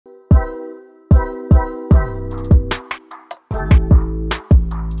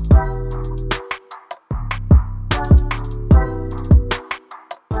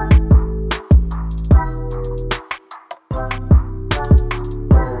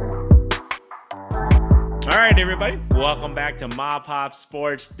right, everybody, welcome back to MAPOP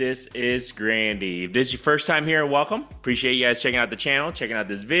Sports. This is Grandy. If this is your first time here, welcome. Appreciate you guys checking out the channel, checking out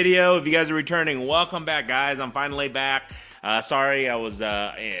this video. If you guys are returning, welcome back, guys. I'm finally back. Sorry, I was,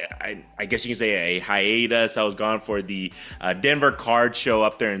 I guess you can say a hiatus. I was gone for the Denver Card Show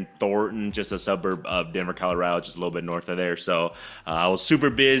up there in Thornton, just a suburb of Denver, Colorado, just a little bit north of there. So I was super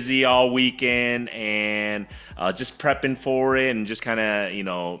busy all weekend and just prepping for it and just kind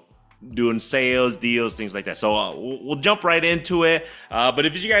of, doing sales, deals, things like that. So we'll jump right into it. But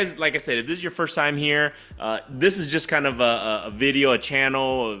if you guys, like I said, if this is your first time here, this is just kind of a video, a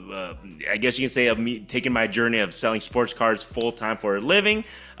channel, I guess you can say, of me taking my journey of selling sports cards full time for a living,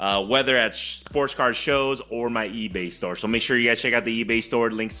 whether at sports card shows or my eBay store. So make sure you guys check out the eBay store.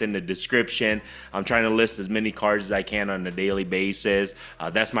 Links in the description. I'm trying to list as many cards as I can on a daily basis.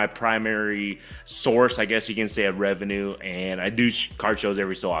 That's my primary source, I guess you can say, of revenue. And I do card shows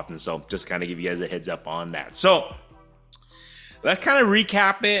every so often. So just kind of give you guys a heads up on that. So let's kind of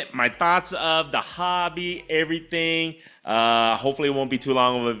recap it. My thoughts of the hobby, everything. Hopefully it won't be too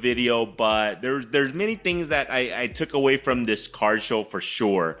long of a video, but there's many things that I took away from this card show for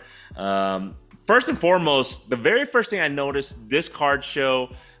sure. First and foremost, the very first thing I noticed this card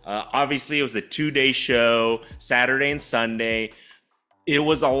show, obviously it was a 2-day show, Saturday and Sunday. It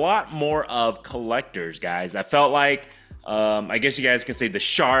was a lot more of collectors, guys. I felt like, I guess you guys can say the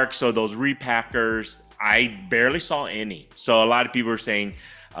sharks or those repackers, I barely saw any. So a lot of people are saying,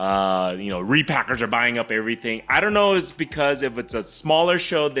 repackers are buying up everything. I don't know, it's because if it's a smaller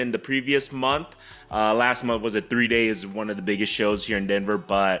show than the previous month. Last month was a 3-day, is one of the biggest shows here in Denver,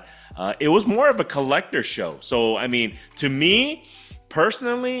 but it was more of a collector show. So, I mean, to me,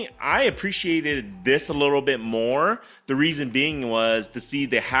 personally, I appreciated this a little bit more. The reason being was to see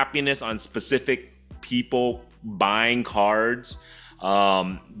the happiness on specific people buying cards,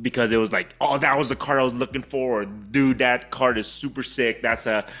 because it was like, oh, that was the card I was looking for. Dude, that card is super sick. That's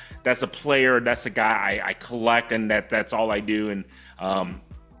a player. That's a guy I collect, and that's all I do. And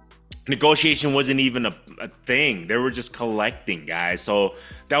negotiation wasn't even a thing. They were just collecting, guys. So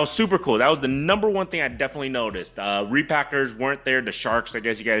that was super cool. That was the number one thing I definitely noticed. Repackers weren't there. The sharks, I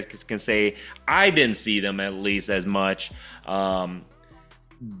guess you guys can say, I didn't see them at least as much. I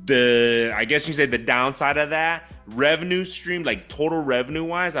guess you say the downside of that, revenue stream, like total revenue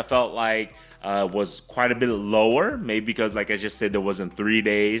wise, I felt like was quite a bit lower, maybe because, like I just said, there wasn't 3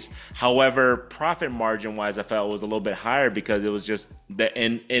 days. However, profit margin wise, I felt was a little bit higher because it was just the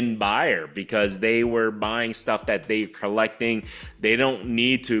end buyer, because they were buying stuff that they're collecting. They don't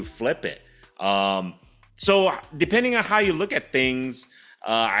need to flip it. So depending on how you look at things,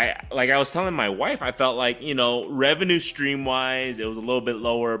 I was telling my wife, I felt like, revenue stream wise, it was a little bit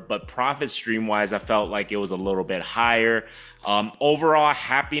lower, but profit stream wise, I felt like it was a little bit higher. Overall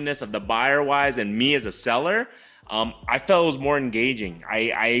happiness of the buyer wise and me as a seller, I felt it was more engaging.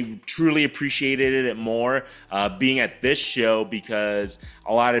 I truly appreciated it more being at this show, because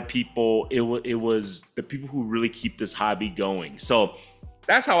a lot of people, it was the people who really keep this hobby going. So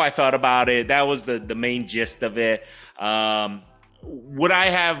that's how I felt about it. That was the main gist of it. Would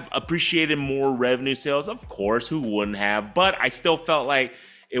I have appreciated more revenue sales? Of course, who wouldn't have? But I still felt like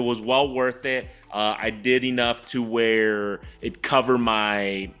it was well worth it. I did enough to where it covered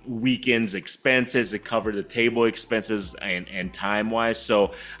my weekend's expenses. It covered the table expenses and time-wise.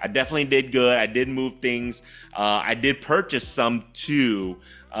 So I definitely did good. I did move things. I did purchase some too.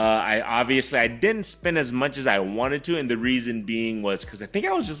 I didn't spend as much as I wanted to, and the reason being was because I think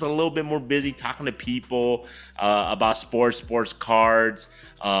I was just a little bit more busy talking to people about sports cards.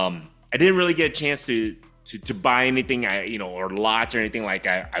 I didn't really get a chance to buy anything, or lots or anything like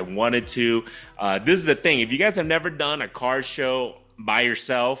I wanted to. This is the thing: if you guys have never done a card show by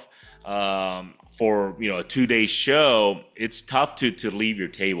yourself for a 2-day show, it's tough to leave your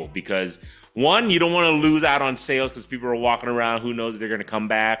table, because one, you don't want to lose out on sales because people are walking around. Who knows if they're going to come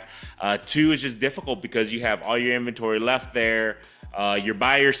back. Two, it's just difficult because you have all your inventory left there. You're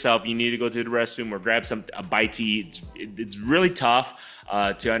by yourself. You need to go to the restroom or grab a bite to eat. It's really tough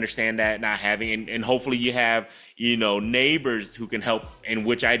to understand that, not having. And hopefully you have, neighbors who can help, and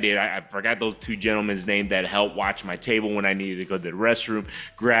which I did. I forgot those two gentlemen's names that helped watch my table when I needed to go to the restroom,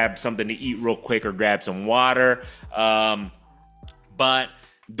 grab something to eat real quick, or grab some water. But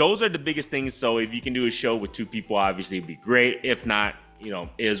those are the biggest things. So if you can do a show with 2 people, obviously it'd be great. If not,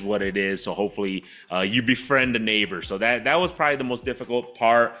 is what it is. So hopefully you befriend a neighbor. So that was probably the most difficult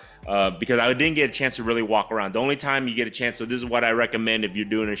part, because I didn't get a chance to really walk around. The only time you get a chance, so this is what I recommend if you're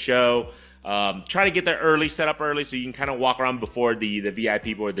doing a show, try to get there early, set up early, so you can kind of walk around before the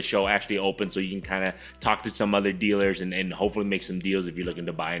VIP or the show actually opens, so you can kind of talk to some other dealers and hopefully make some deals if you're looking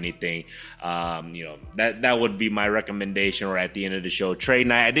to buy anything. That would be my recommendation. Or at the end of the show, trade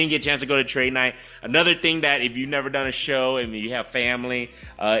night. I didn't get a chance to go to trade night. Another thing that if you've never done a show and you have family,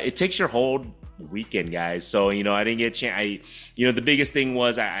 it takes your whole weekend, guys. So I didn't get a chance. The biggest thing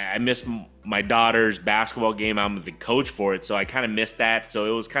was I missed my daughter's basketball game. I'm the coach for it, so I kind of missed that. So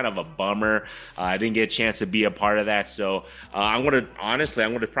it was kind of a bummer. I didn't get a chance to be a part of that. So I'm gonna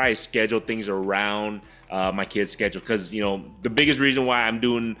probably schedule things around my kids' schedule, because the biggest reason why I'm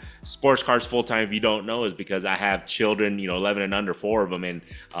doing sports cards full time, if you don't know, is because I have children, 11 and under, 4 of them, and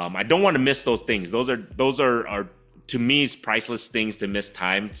I don't want to miss those things. Those are to me, is priceless things to miss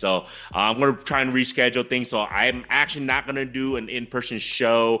time. So I'm going to try and reschedule things. So I'm actually not going to do an in-person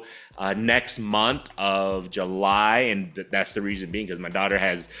show next month of July. And that's the reason being because my daughter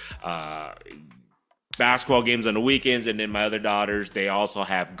has basketball games on the weekends, and then my other daughters, they also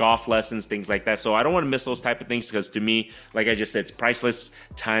have golf lessons, things like that. So I don't want to miss those type of things, because to me, like I just said, it's priceless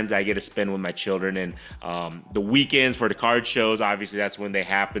times I get to spend with my children. And the weekends for the card shows, obviously that's when they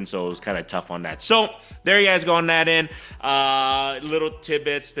happen, so it was kind of tough on that. So there you guys go on that end. Little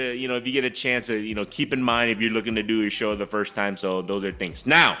tidbits to if you get a chance to keep in mind if you're looking to do your show the first time. So those are things.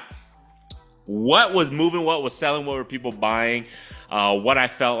 Now, what was moving, what was selling, what were people buying? What I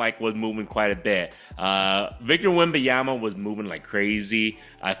felt like was moving quite a bit. Victor Wembanyama was moving like crazy.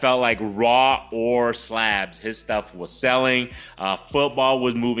 I felt like Raw or Slabs, his stuff was selling. Football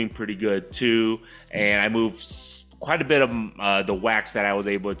was moving pretty good too. And I moved quite a bit of the wax that I was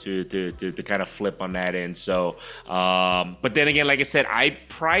able to kind of flip on that end. So, but then again, like I said, I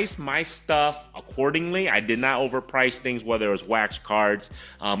priced my stuff accordingly. I did not overprice things, whether it was wax cards,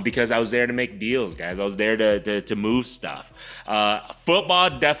 because I was there to make deals, guys. I was there to move stuff.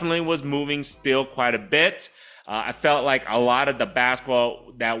 Football definitely was moving still quite a bit. I felt like a lot of the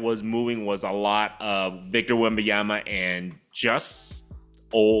basketball that was moving was a lot of Victor Wembanyama and just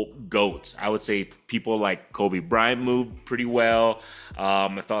old goats. I would say people like Kobe Bryant moved pretty well.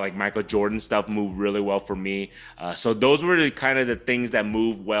 I felt like Michael Jordan stuff moved really well for me. So those were the things that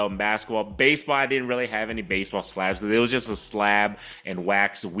moved well in basketball. Baseball, I didn't really have any baseball slabs because it was just a slab and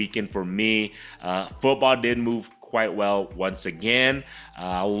wax weekend for me. Football did move quite well once again.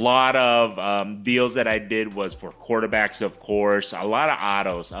 A lot of deals that I did was for quarterbacks, of course. A lot of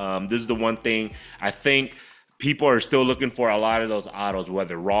autos. This is the one thing I think people are still looking for, a lot of those autos,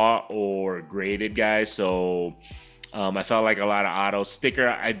 whether raw or graded, guys. So I felt like a lot of autos. Sticker,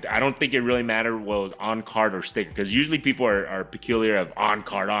 I don't think it really mattered what was on card or sticker, because usually people are peculiar of on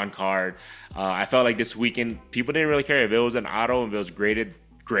card. I felt like this weekend people didn't really care if it was an auto, if it was graded.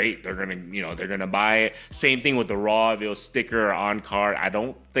 Great, they're gonna buy it. Same thing with the raw, if it was sticker or on card. I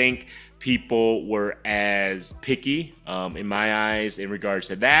don't think people were as picky in my eyes in regards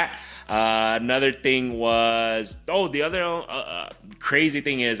to that. Another thing was, the other crazy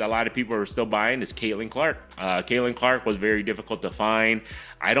thing is a lot of people are still buying is Caitlin Clark. Caitlin Clark was very difficult to find.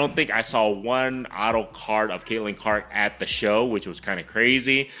 I don't think I saw one auto card of Caitlin Clark at the show, which was kind of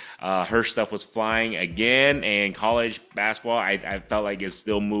crazy. Her stuff was flying again, and college basketball, I felt like it's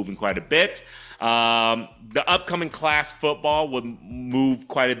still moving quite a bit. The upcoming class football would move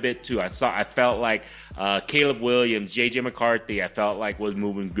quite a bit too. I felt like Caleb Williams, JJ McCarthy, I felt like was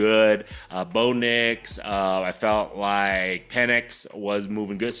moving good. Bo Nix, I felt like Penix was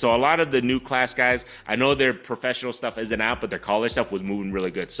moving good. So a lot of the new class guys, I know their professional stuff isn't out, but their college stuff was moving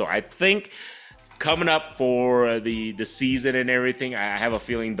really good. So I think coming up for the season and everything, I have a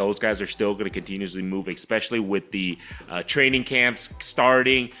feeling those guys are still going to continuously move, especially with the training camps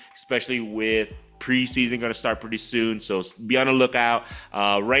starting, especially with preseason going to start pretty soon. So be on the lookout.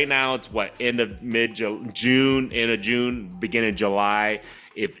 Right now, it's end of June, beginning of July.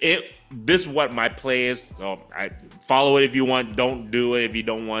 This is what my play is. So I follow it if you want. Don't do it if you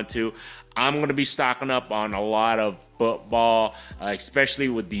don't want to. I'm going to be stocking up on a lot of football, especially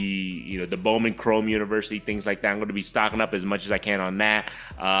with the Bowman Chrome University, things like that. I'm going to be stocking up as much as I can on that.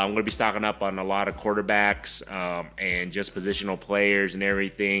 I'm going to be stocking up on a lot of quarterbacks and just positional players and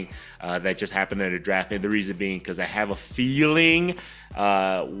everything that just happened at the draft. And the reason being because I have a feeling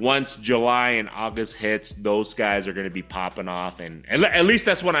once July and August hits, those guys are going to be popping off. And at least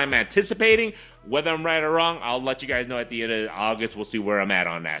that's what I'm anticipating. Whether I'm right or wrong, I'll let you guys know at the end of August. We'll see where I'm at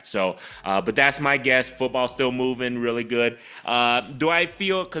on that. So, but that's my guess. Football's still moving really good. Do I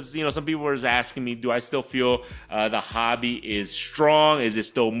feel, because some people were asking me, do I still feel the hobby is strong? Is it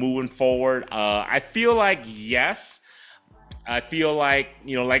still moving forward? I feel like yes. I feel like,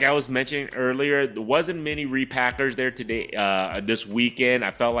 like I was mentioning earlier, there wasn't many repackers there today, this weekend.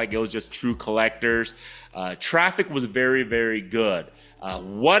 I felt like it was just true collectors. Traffic was very, very good.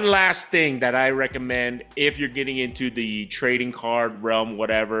 One last thing that I recommend if you're getting into the trading card realm,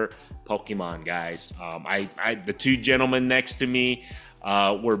 whatever, Pokemon, guys. The two gentlemen next to me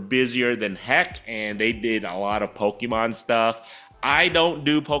were busier than heck, and they did a lot of Pokemon stuff. I don't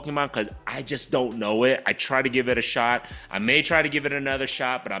do Pokemon because I just don't know it. I try to give it a shot. I may try to give it another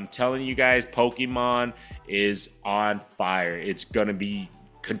shot, but I'm telling you guys, Pokemon is on fire. It's going to be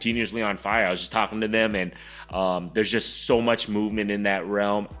continuously on fire. I was just talking to them, and there's just so much movement in that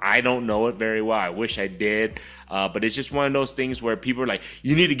realm. I don't know it very well. I wish I did, but it's just one of those things where people are like,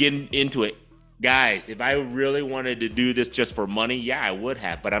 you need to get into it. Guys, if I really wanted to do this just for money, yeah, I would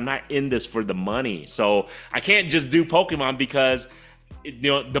have, but I'm not in this for the money. So I can't just do Pokemon because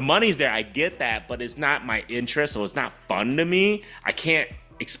the money's there. I get that, but it's not my interest, so it's not fun to me. I can't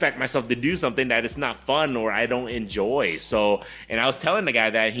expect myself to do something that is not fun or I don't enjoy. So, and I was telling the guy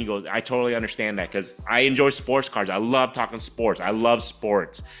that, he goes, I totally understand that because I enjoy sports cards. I love talking sports. I love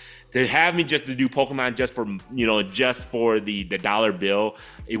sports. To have me just to do Pokemon just for the dollar bill,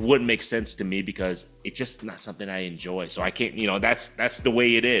 it wouldn't make sense to me because it's just not something I enjoy. So I can't, that's the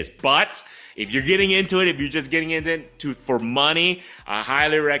way it is. But if you're getting into it, if you're just getting into it for money, I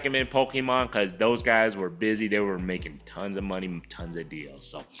highly recommend Pokemon because those guys were busy. They were making tons of money, tons of deals.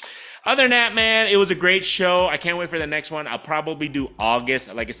 So other than that, man, it was a great show. I can't wait for the next one. I'll probably do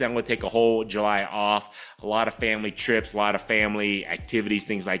August. Like I said, I'm going to take a whole July off. A lot of family trips, a lot of family activities,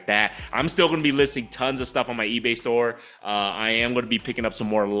 things like that. I'm still going to be listing tons of stuff on my eBay store. I am going to be picking up some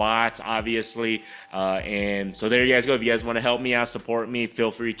more lots, obviously. And so there you guys go. If you guys want to help me out, support me,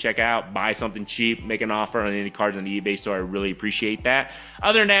 feel free to check out, buy something cheap, make an offer on any cards on the eBay store. I really appreciate that.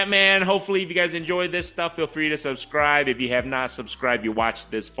 Other than that, man, hopefully if you guys enjoyed this stuff, feel free to subscribe. If you have not subscribed, you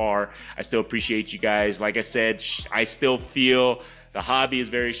watched this far, I still appreciate you guys. Like I said, I still feel the hobby is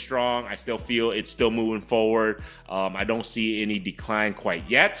very strong. I still feel it's still moving forward. I don't see any decline quite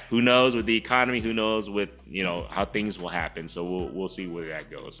yet. Who knows with the economy? Who knows with how things will happen? So we'll see where that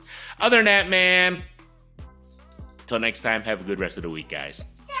goes. Other than that, man, till next time, have a good rest of the week, guys.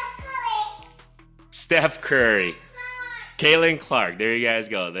 Steph Curry, Caitlin Clark. There you guys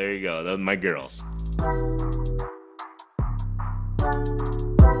go. There you go. Those are my girls.